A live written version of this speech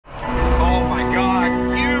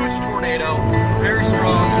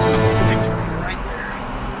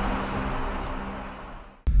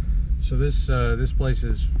this place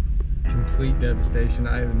is complete devastation.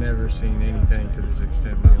 I have never seen anything to this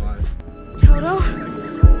extent in my life. Toto,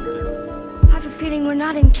 I have a feeling we're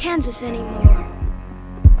not in Kansas anymore.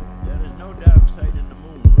 There is no dark side in the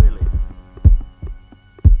moon, really.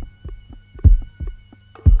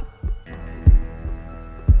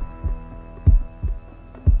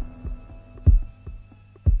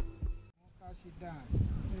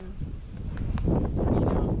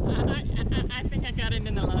 I think I got it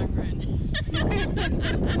in the long run.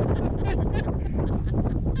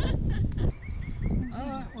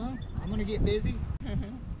 Alright, well, I'm gonna get busy.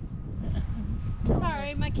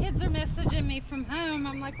 Sorry, my kids are messaging me from home.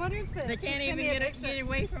 I'm like, what is this? They can't even get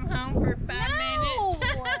away from home for 5 minutes.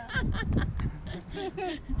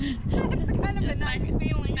 It's kind of a nice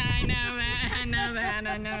feeling. I know that, I know that,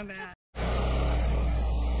 I know that.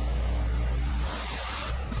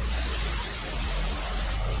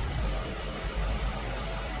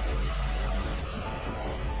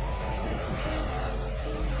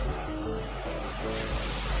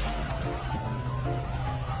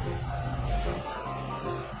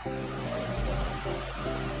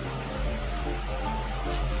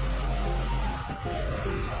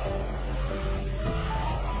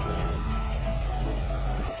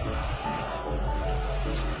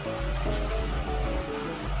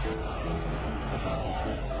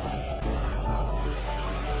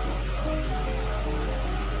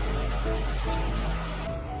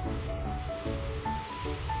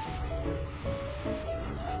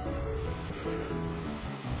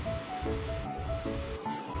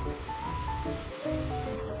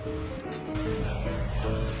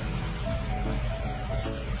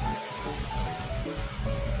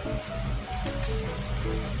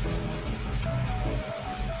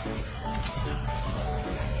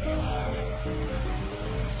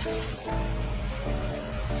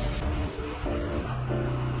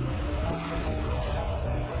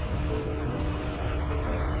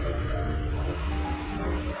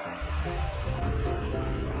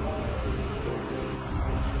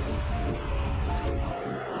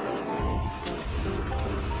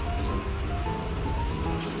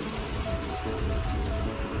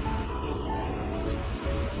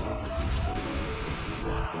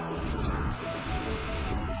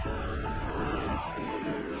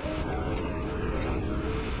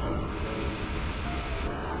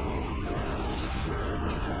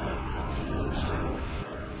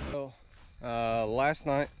 Last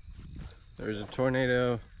night there was a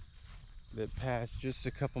tornado that passed just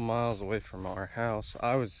a couple miles away from our house.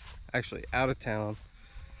 I was actually out of town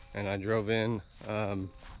and I drove in to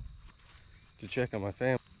check on my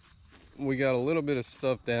family. We got a little bit of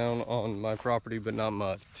stuff down on my property, but not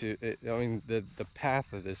much. I mean, the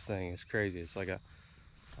path of this thing is crazy. It's like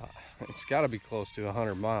it's got to be close to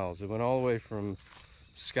 100 miles. It went all the way from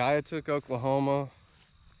Skiatook, Oklahoma,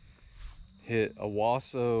 hit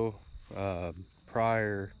Owasso,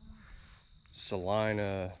 Prior,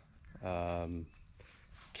 Salina,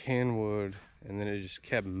 Kenwood, and then it just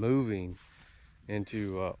kept moving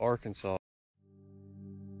into Arkansas.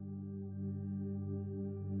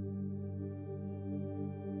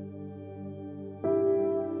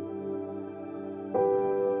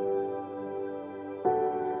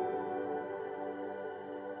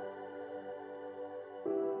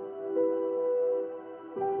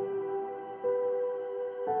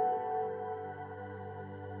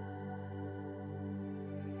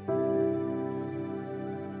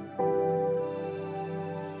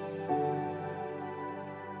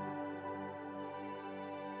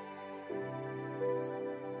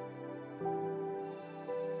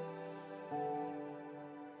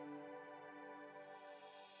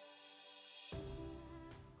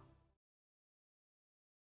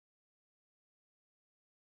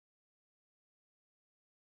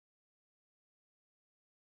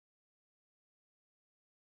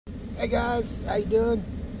 Hey guys, how you doing?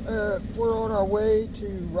 We're on our way to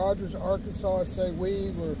Rogers, Arkansas. I say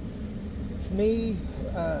it's me,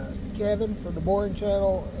 Kevin from the Boring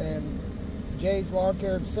Channel, and Jay's Lawn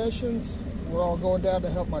Care Obsessions. We're all going down to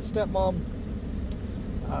help my stepmom.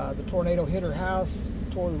 The tornado hit her house,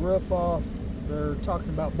 tore the roof off. They're talking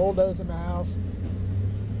about bulldozing the house.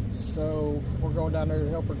 So we're going down there to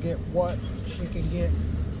help her get what she can get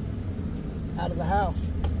out of the house.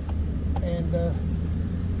 And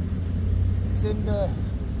send us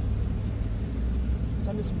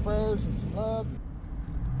some prayers and some love.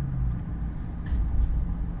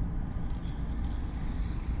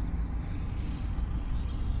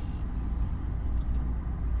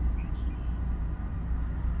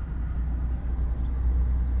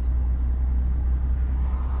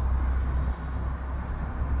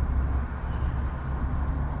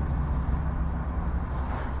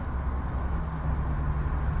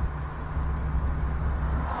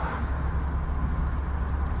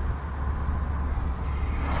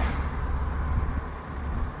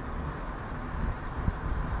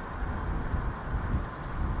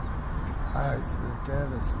 Guys, the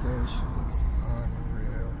devastation is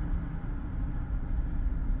unreal.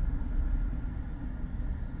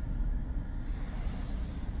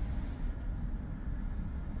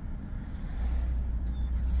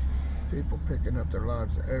 People picking up their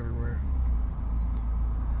lives everywhere.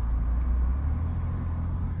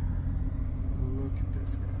 Look at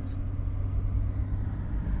this, guys.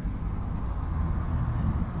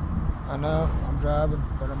 I know, I'm driving,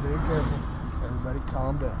 but I'm being careful. Everybody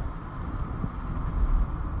calm down.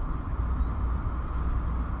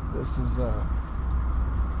 This is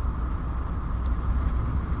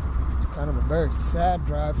kind of a very sad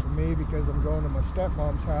drive for me because I'm going to my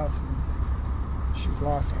stepmom's house and she's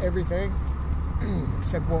lost everything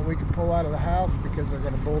except what we can pull out of the house because they're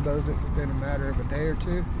going to bulldoze it within a matter of a day or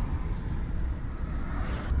two.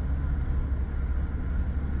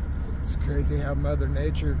 It's crazy how Mother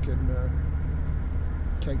Nature can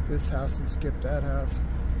take this house and skip that house.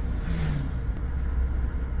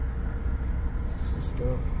 It's just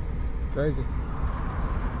crazy.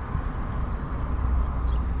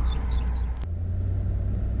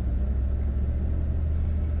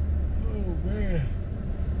 Oh man.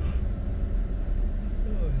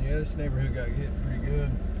 Oh yeah, this neighborhood got hit pretty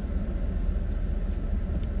good.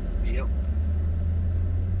 Yep.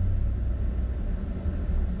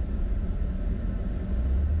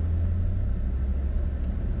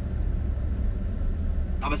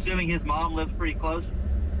 I'm assuming his mom lives pretty close.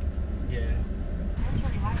 Yeah.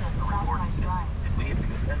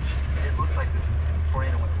 It looks like the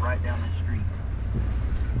tornado went right down the street.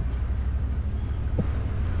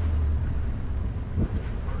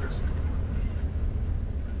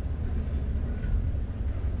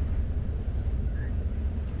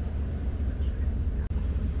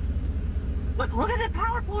 Look at the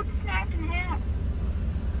power pole snapped in half.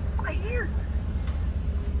 Right here.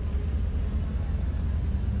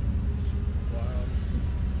 Wow.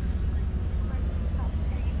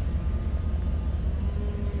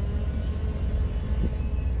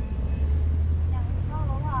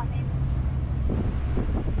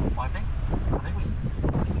 Well, I think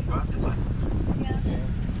we can go out this way.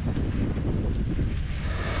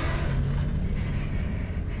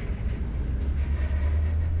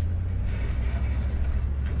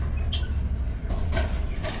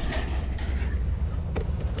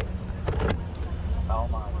 Oh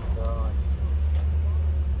my God.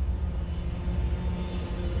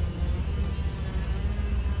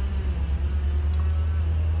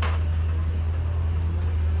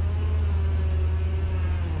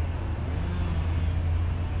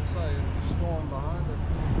 Looks like a storm behind us.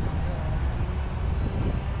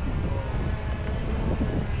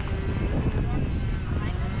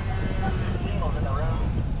 Shingles in the road.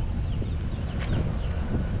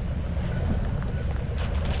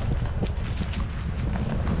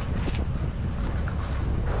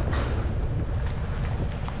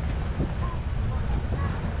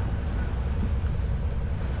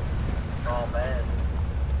 Oh man.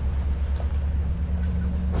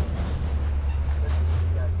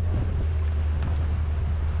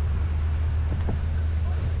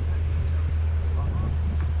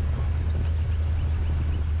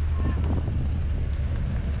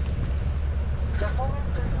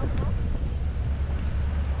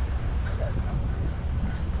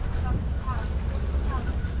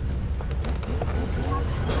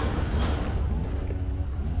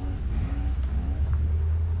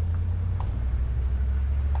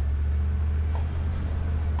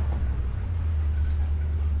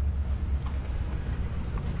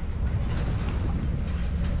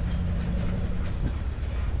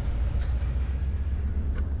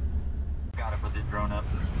 Gotta put this drone up.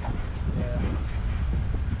 Yeah.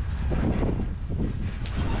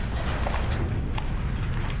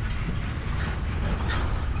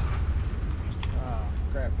 Oh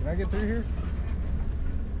crap, can I get through here?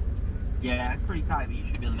 Yeah, it's pretty tight, but you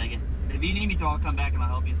should be able to make it. If you need me to, I'll come back and I'll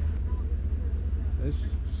help you. This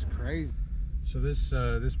is just crazy. So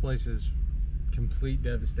this place is complete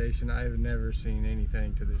devastation. I have never seen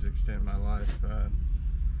anything to this extent in my life.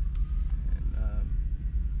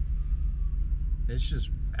 It's just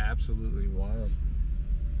absolutely wild.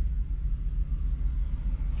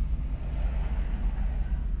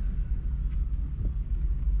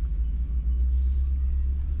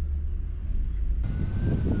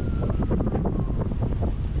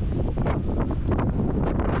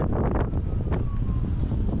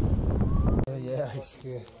 Yeah, he's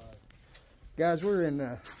good. Guys, we're in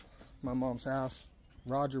my mom's house.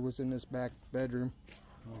 Roger was in this back bedroom.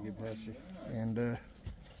 I'll get past you. And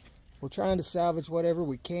we're trying to salvage whatever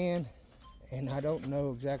we can, and I don't know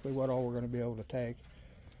exactly what all we're going to be able to take.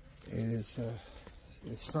 It is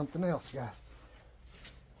it's something else, guys.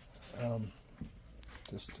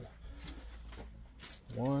 Just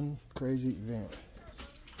one crazy event.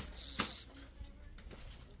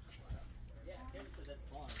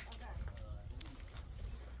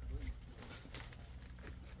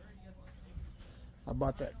 I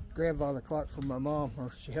bought that grandfather clock from my mom,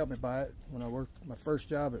 or she helped me buy it when I worked my first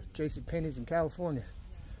job at JCPenney's in California.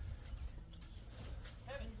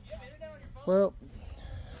 Well,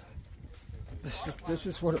 this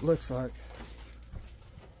is what it looks like.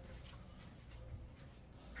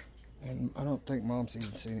 And I don't think Mom's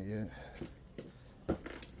even seen it yet.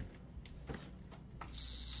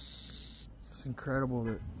 It's incredible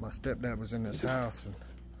that my stepdad was in this house and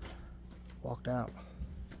walked out.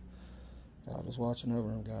 God was watching over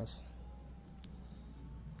him, guys.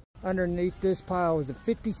 Underneath this pile is a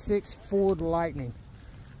 56 Ford Lightning.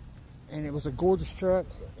 And it was a gorgeous truck,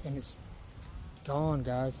 and it's gone,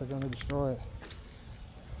 guys. They're gonna destroy it.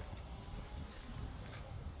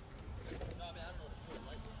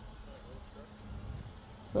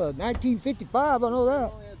 Uh, 1955, I know that.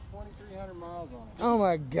 It only had 2,300 miles on it. Oh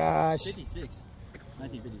my gosh. 56.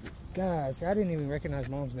 1956. Guys, I didn't even recognize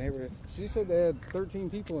Mom's neighborhood. She said they had 13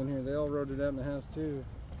 people in here. They all rode it out in the house too.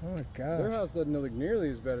 Oh my Their gosh. house doesn't look nearly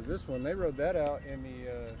as bad as this one. They rode that out in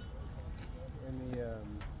the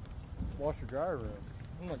washer dryer room.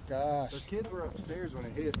 Oh my gosh. Their kids were upstairs when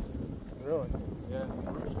it hit. Really? Yeah.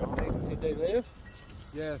 Did they live?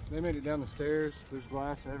 Yeah, they made it down the stairs. There's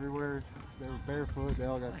glass everywhere. They were barefoot. They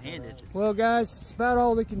all got Handed. Well, guys, it's about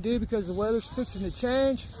all we can do because the weather's fixing to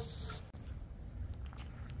change.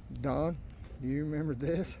 Don, do you remember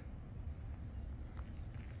this?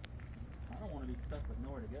 I don't want to be stuck with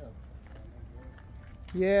nowhere to go.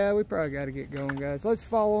 Yeah, we probably got to get going, guys. Let's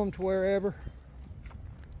follow them to wherever.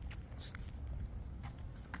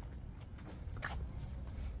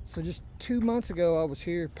 So just 2 months ago, I was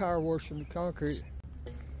here power washing the concrete.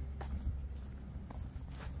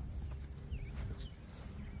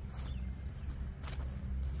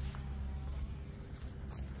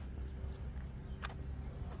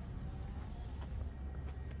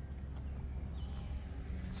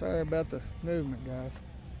 Sorry about the movement, guys.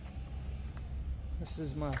 This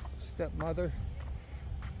is my stepmother,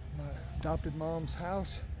 my adopted mom's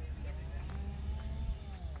house.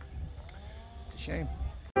 It's a shame.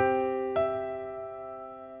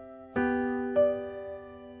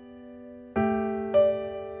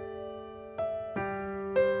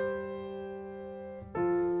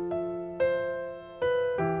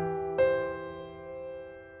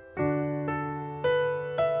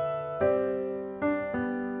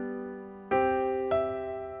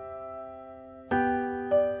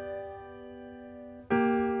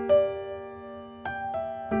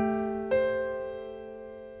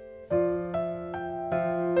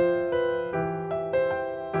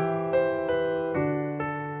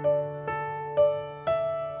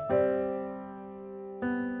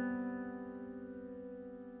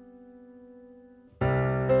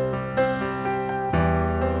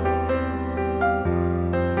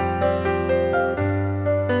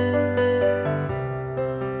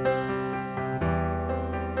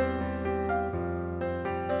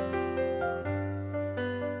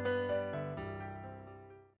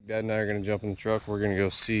 Dad and I are going to jump in the truck. We're going to go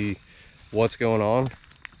see what's going on.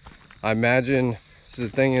 I imagine, so the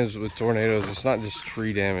thing is with tornadoes, it's not just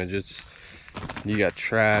tree damage. It's, you got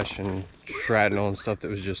trash and shrapnel and stuff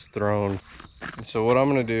that was just thrown. And so what I'm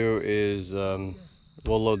going to do is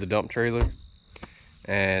we'll load the dump trailer.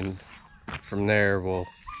 And from there, we'll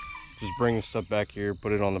just bring the stuff back here,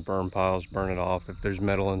 put it on the burn piles, burn it off. If there's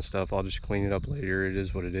metal and stuff, I'll just clean it up later. It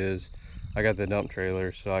is what it is. I got the dump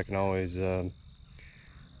trailer, so I can always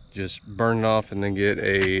just burn it off and then get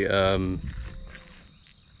a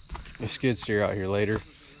skid steer out here later,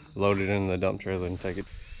 load it in the dump trailer and take it.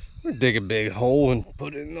 We'll dig a big hole and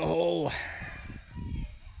put it in the hole.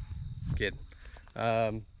 Kidding.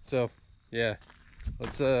 So yeah,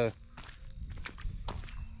 let's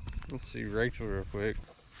see Rachel real quick.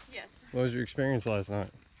 Yes. What was your experience last night?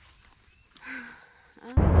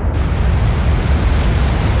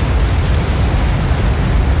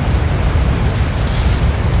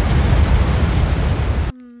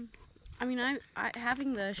 I mean, I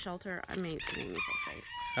having the shelter, made me feel safe.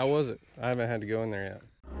 How was it? I haven't had to go in there yet.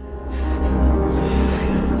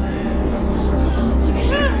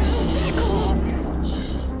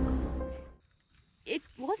 It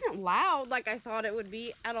wasn't loud like I thought it would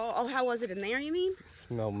be at all. Oh, how was it in there, you mean?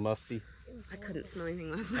 Smell musty. I couldn't smell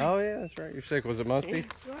anything last night. Oh yeah, that's right. You're sick. Was it musty?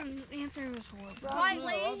 You want to answer answer was horrible.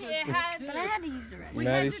 Slightly, it had, But I had to use the restroom. we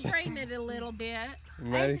Maddie had to said- drain it a little bit.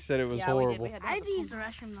 Maddie said it was Yeah, we did. horrible. We had to I have had to use the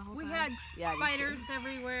restroom the whole We time. had Yeah, I did spiders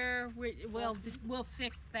everywhere. We'll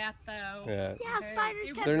fix that though. Yeah. Yeah,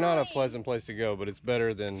 spiders kept They're not a going. pleasant place to go, but it's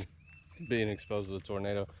better than being exposed to the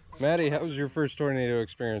tornado. Maddie, how was your first tornado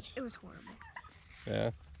experience? It was horrible.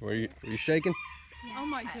 Yeah. Were you shaking? Oh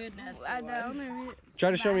my goodness. The only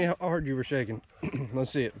Try to show me how hard you were shaking.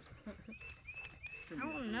 Let's see it. I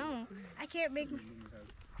don't know. I can't make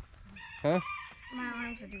Huh? my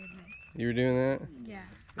arms are doing this. You were doing that? Yeah.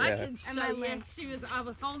 I Yeah. can And show my you. legs. I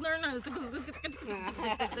was holding her nose.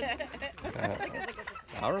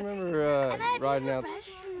 I remember And I had to riding use out. the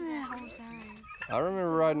restroom the whole time. I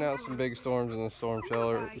remember riding out some big storms in the storm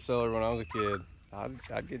cellar when I was a kid.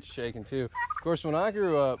 I'd get shaken too. Of course, when I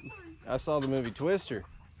grew up, I saw the movie Twister.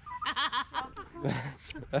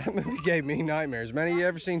 That movie gave me nightmares. Manny, you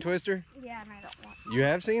ever seen Twister? Yeah, and I don't want. You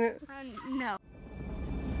have seen it? No.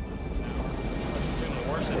 It's even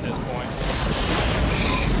worse at this point.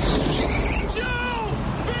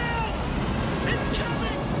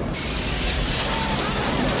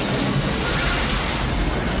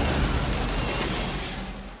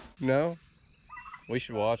 No? We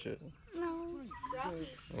should watch it. No.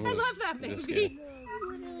 I love that movie.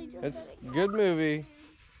 Literally just It's a good movie.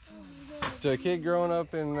 To a kid growing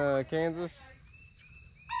up in Kansas.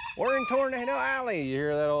 We're in Tornado Alley. You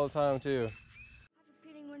hear that all the time too. I have a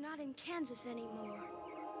feeling we're not in Kansas anymore.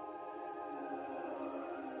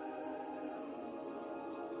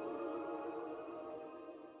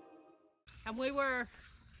 And we were.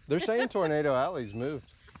 They're saying Tornado Alley's moved.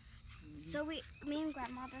 So me and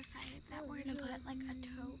Grandma decided that we're gonna put like a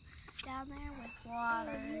tote down there with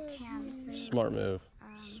water, canned food, Smart move.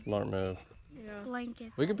 Smart move.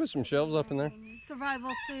 blankets. We could put some shelves up in there.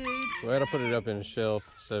 Survival food. We had to put it up in a shelf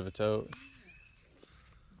instead of a tote.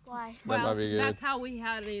 Why? That might be good. That's how we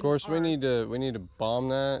had it. Of course, we need to bomb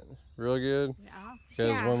that real good. Yeah. Because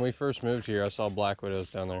Yeah. when we first moved here, I saw black widows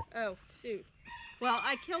down there. Oh shoot. Well,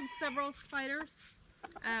 I killed several spiders,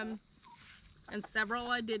 and several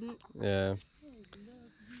I didn't. Yeah.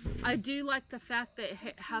 I do like the fact that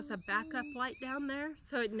it has a backup light down there,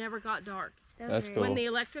 so it never got dark. That's very- cool. When the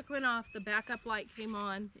electric went off, the backup light came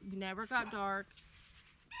on. It never got dark.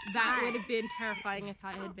 That would have been terrifying if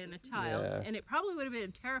I had been a child, Yeah. and it probably would have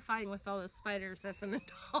been terrifying with all those spiders as an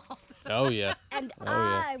adult. Oh yeah. And Oh,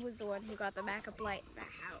 yeah. I was the one who got the backup light in the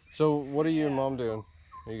house. So what are you and Mom doing?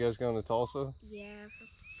 Are you guys going to Tulsa? Yeah,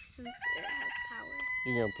 since it has power.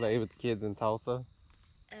 You gonna play with the kids in Tulsa?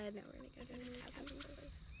 No, we're gonna go to the cabin.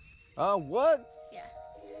 Oh, what? Yeah.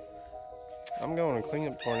 I'm going to clean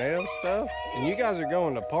up tornado stuff, and you guys are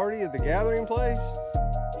going to party at the gathering place?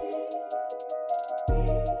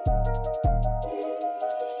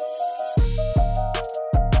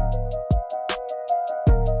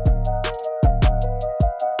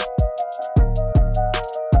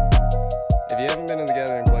 If you haven't been in the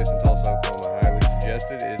gathering place in Tulsa, Oklahoma, I highly suggest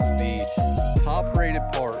it. It's the top-rated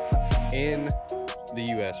park in the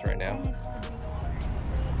U.S. right now.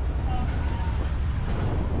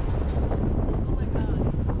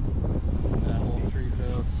 That whole tree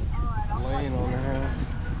fell's laying on the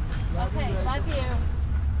house. Okay, love you.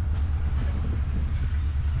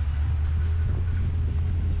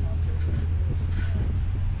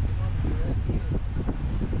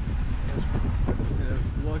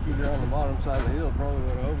 Lucky they're on the bottom side of the hill, probably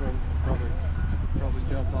went over them. Probably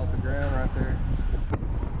jumped off the ground right there.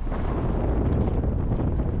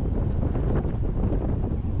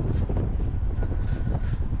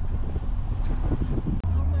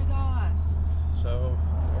 Oh my gosh. So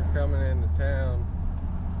we're coming into town.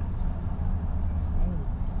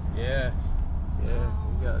 Yeah,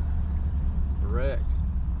 we got wrecked.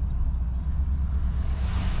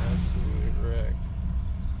 Absolutely wrecked.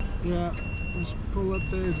 Yeah, just pull up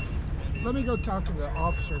there. Let me go talk to the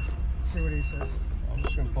officer, see what he says. I'm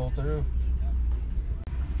just gonna pull through.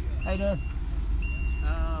 How you doing?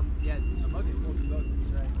 Yeah, I'm looking for both of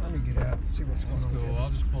these, right? Let me get out, see what's going That's on. cool. I'll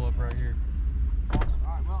just pull up right here. Awesome.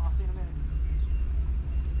 All right, well, I'll see you in a minute.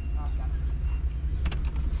 All right, got it.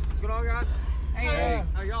 What's going on, guys? Hey,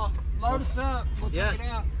 How y'all? load us up. We'll Yeah. take it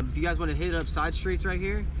out. If you guys want to hit up side streets right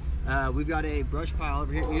here, we've got a brush pile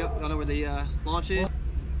over here. Y'all know where the launch is?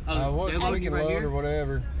 What they're we can right load here. or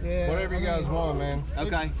whatever. Yeah, Whatever you I guys mean, want, man.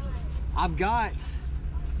 Okay. I've got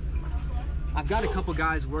a couple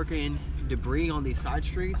guys working debris on these side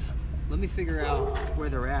streets. Let me figure out where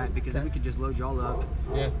they're at, because then we could just load y'all up.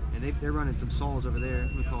 Yeah. And they're running some saws over there.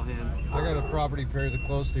 Let me call him. I got a property fairly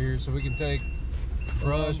close to here, so we can take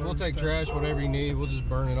brush, we'll take trash, whatever you need. We'll just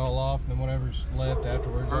burn it all off, and then whatever's left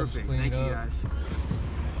afterwards, I'll just Perfect. clean Thank it you up.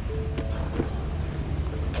 guys.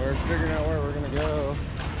 We're figuring out where we're gonna go.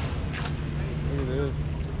 Look at this.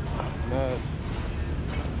 Nuts.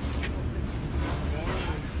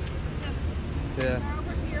 Yeah.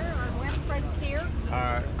 Over here on West Frontier.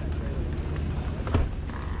 Alright.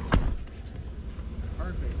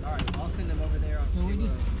 Perfect. All right, I'll send them over there. So we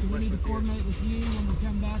just, do we need to coordinate with you when we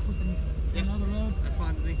come back with another road? That's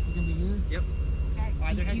fine with me. We're gonna be here? Yep. Okay. All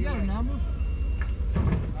right, they're You got a number?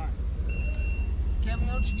 Alright. Kevin,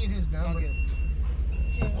 why don't you get his Sounds number? good.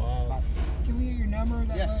 Wow. Can we get your number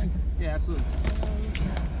that Yeah. way? Yeah, absolutely.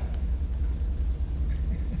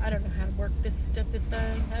 I don't know how to work this stupid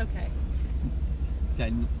thing. Okay.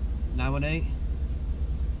 Okay, 918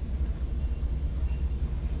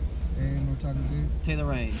 And we're talking Taylor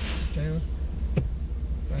Raines. to Taylor.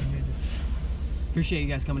 Glad to meet you. Appreciate you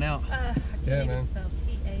guys coming out. I can't Yeah, even man. spell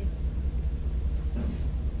T-A.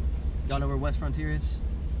 Y'all know where West Frontier is?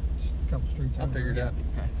 Just a couple streets I over. figured it out.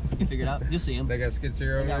 Okay. You figured it out? You'll see them. They got skid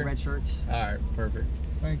steer They over got there? red shirts. Alright, perfect.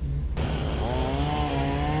 Thank you.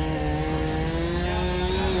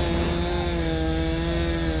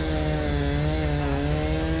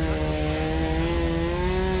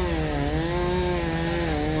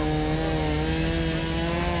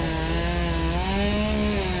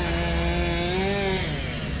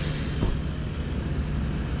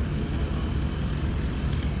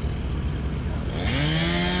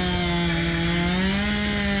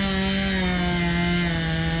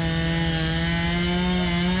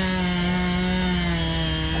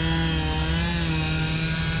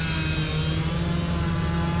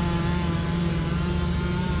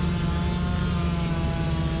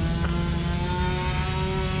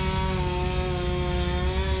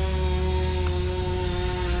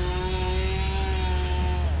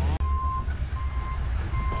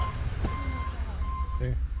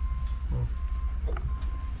 There.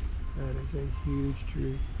 That is a huge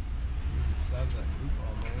tree. Size of that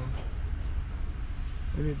football,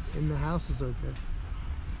 man. And the house is okay.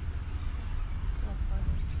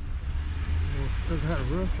 Well, it's still got a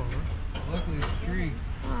roof on it. Luckily, the tree.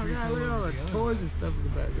 Oh tree God, fell look at all over the other toys way. and stuff in the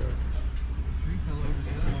backyard. The tree fell over the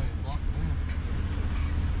other way and blocked it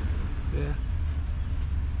in. Yeah.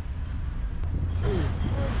 Dude.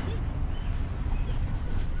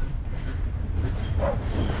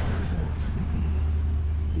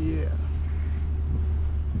 Yeah.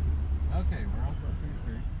 Okay, we're on Frontier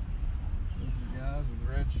Street. Those are the guys with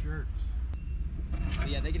red shirts. But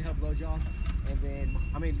yeah, they can help load y'all. And then,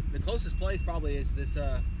 I mean, the closest place probably is this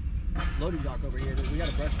loading dock over here. We got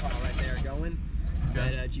a brush pile right there going.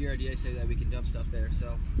 Okay. That GRDA say that we can dump stuff there.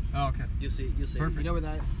 So Oh, okay. you'll see. Perfect. You know where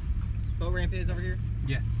that boat ramp is over here?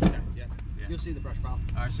 Yeah. Yeah. Yeah. You'll see the brush pile.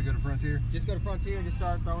 Alright, so go to Frontier. Just go to Frontier and just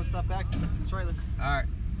start throwing stuff back in the trailer. Alright.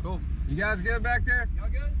 Cool. You guys good back there? Y'all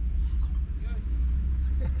good?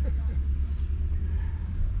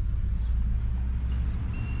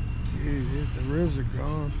 Dude, the ribs are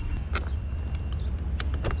gone.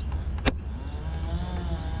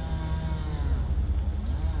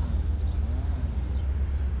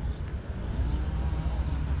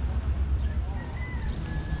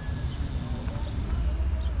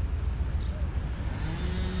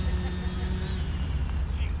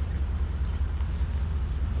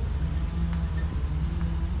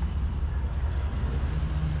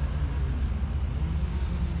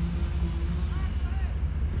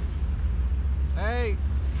 Hey,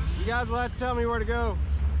 you guys will have to tell me where to go.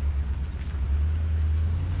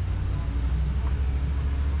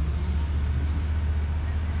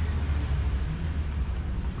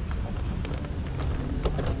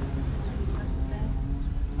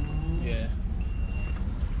 Yeah.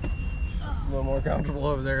 A little more comfortable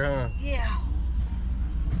over there, huh? Yeah.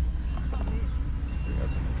 We got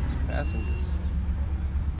some passengers.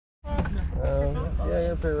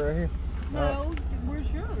 Yeah, up here, right here. No,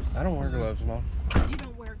 where's yours? I don't wear gloves, Mom. You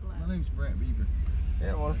don't wear gloves. My name's Brett Bieber.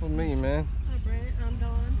 Yeah, one for me, man. Hi, Brent. I'm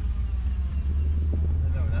Dawn.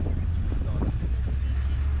 No, that's the good.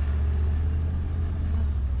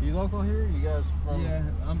 You local here? You guys from? Yeah,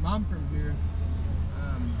 I'm from here.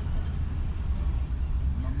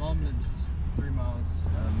 My mom lives 3 miles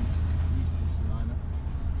east of Salina.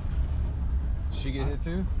 Did she get hit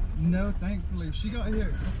too? No, thankfully. She got hit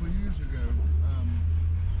a couple of years ago.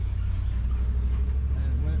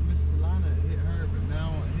 And when it missed Salina, it hit her, but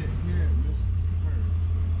now it hit here, it missed her.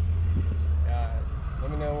 Let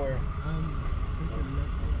me know where. Thinking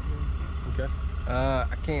left right Okay. I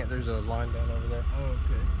can't. There's a line down over there. there. Oh,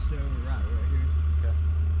 okay. So right here.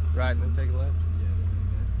 Right, and then take a left. Yeah,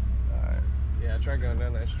 there All right. Yeah, I tried going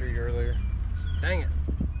down that street earlier. Dang it.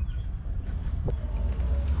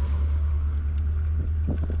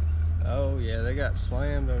 Oh yeah, they got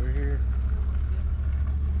slammed over here.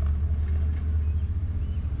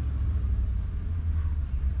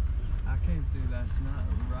 last night,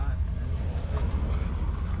 right as it was still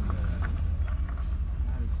I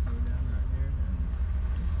had to slow down right here. And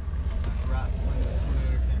right when the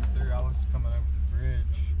tornado came through, I was coming over the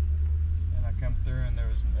bridge, and I come through, and there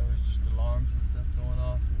was just alarms and stuff going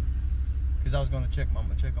off, because I was going to check on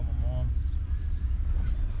my mom.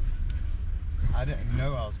 I didn't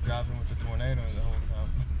know I was driving with the tornado the whole time.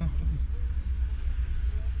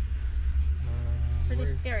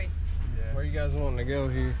 Pretty scary. Yeah. Where you guys wanting to go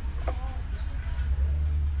here?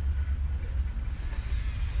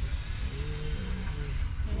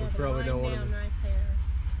 We probably don't want to. right there.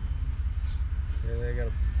 Yeah, they got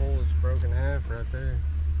a pole that's broken in half right there.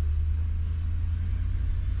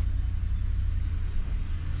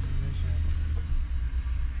 Where's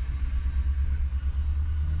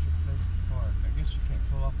your place to park? I guess you can't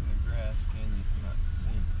pull off in the grass, can you? From that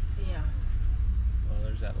seat. Yeah. Well,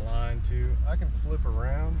 there's that line too. I can flip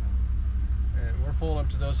around, and we're pulling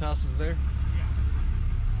up to those houses there.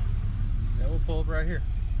 Yeah, we'll pull up right here.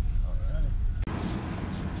 Alrighty.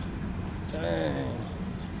 Dang.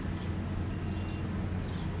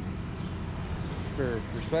 For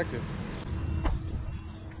perspective.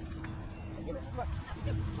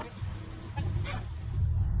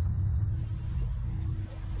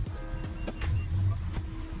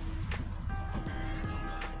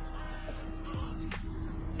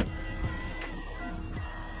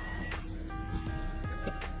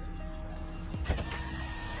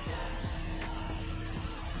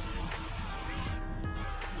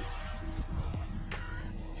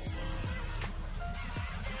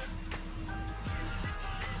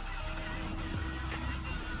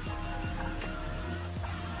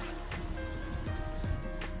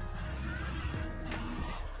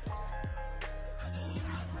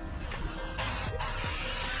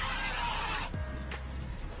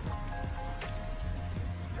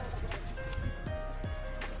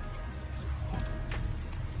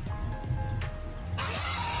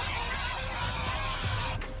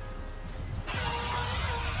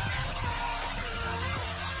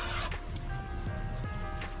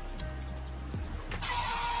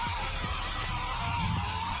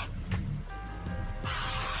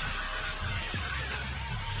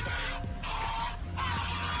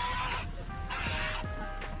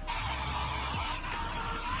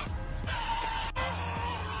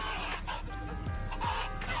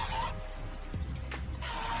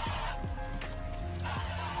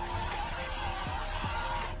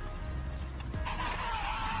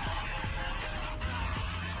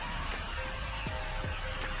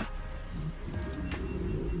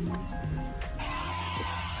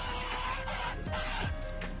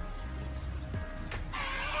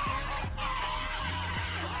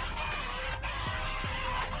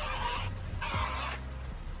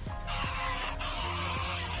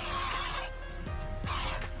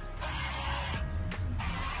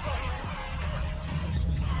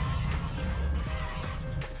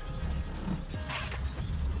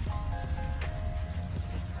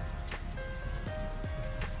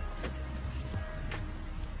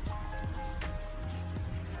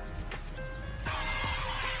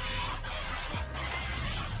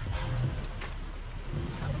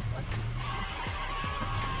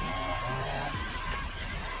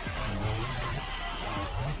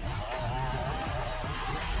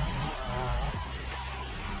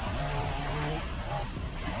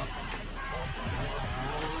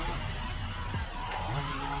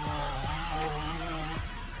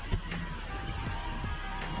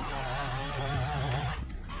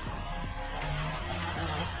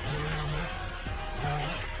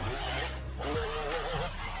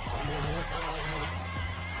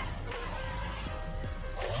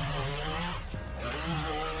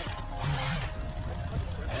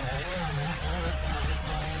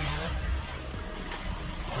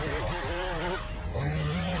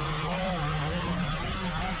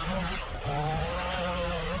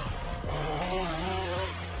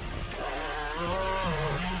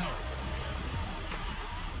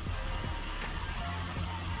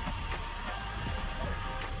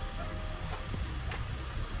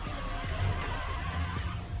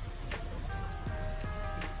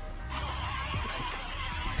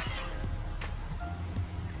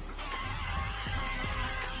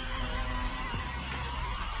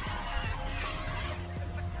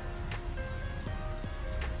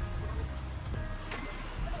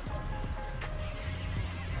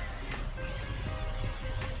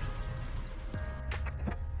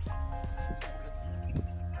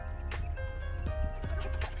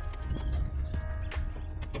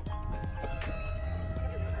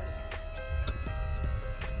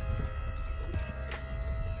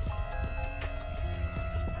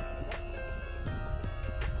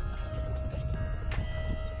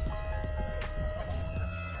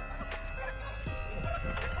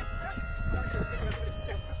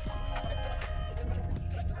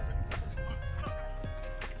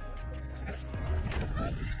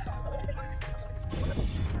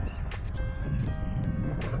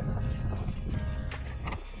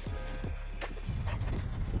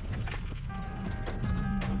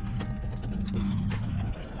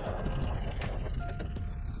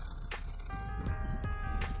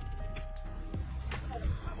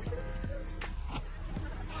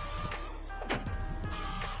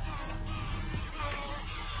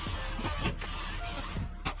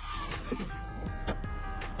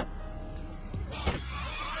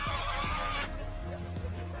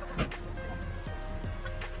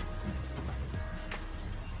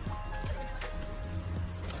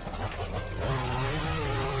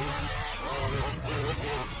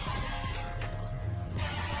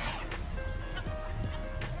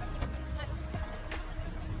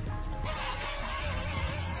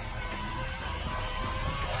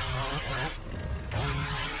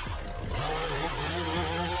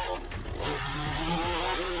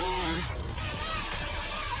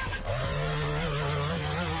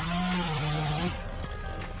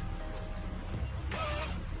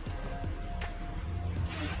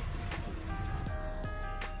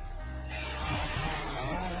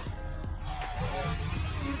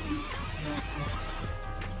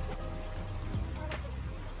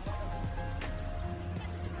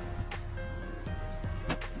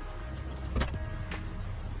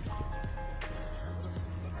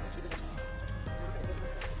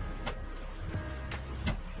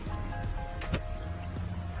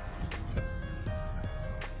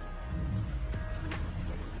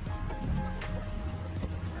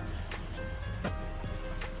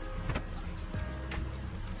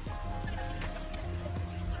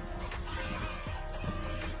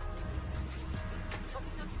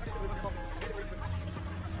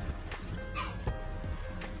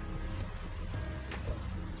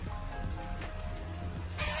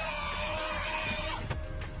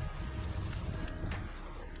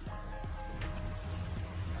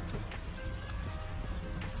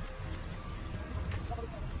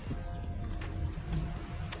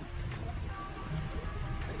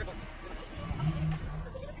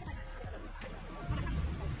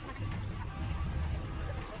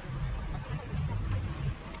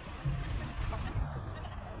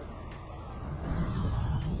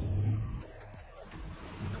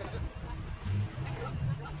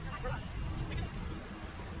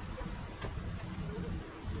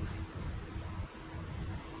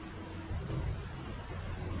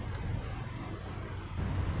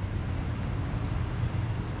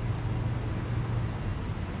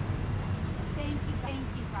 Thank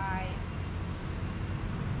you guys.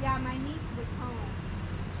 Yeah, my niece was home.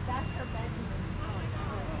 That's her bedroom.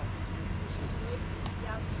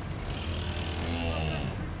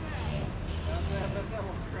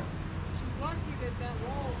 She's lucky that that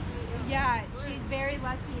wall. Yeah, she's very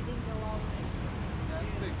lucky it didn't go all the way. That's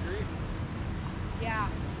a big tree. Yeah.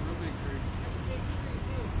 Real big tree. That's a big tree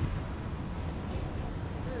too.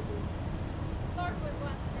 Hardwood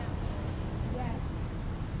wants down. Yes.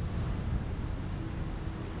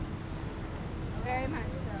 Very much so.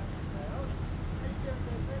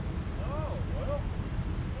 Oh, well.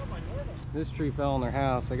 Not my normal. This tree fell on their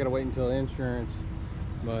house. They gotta wait until insurance.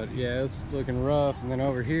 But yeah, it's looking rough. And then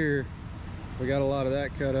over here, we got a lot of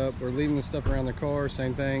that cut up. We're leaving the stuff around the car,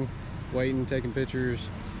 same thing. Waiting, taking pictures,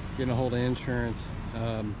 getting a hold of insurance.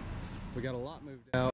 We got a lot moved out.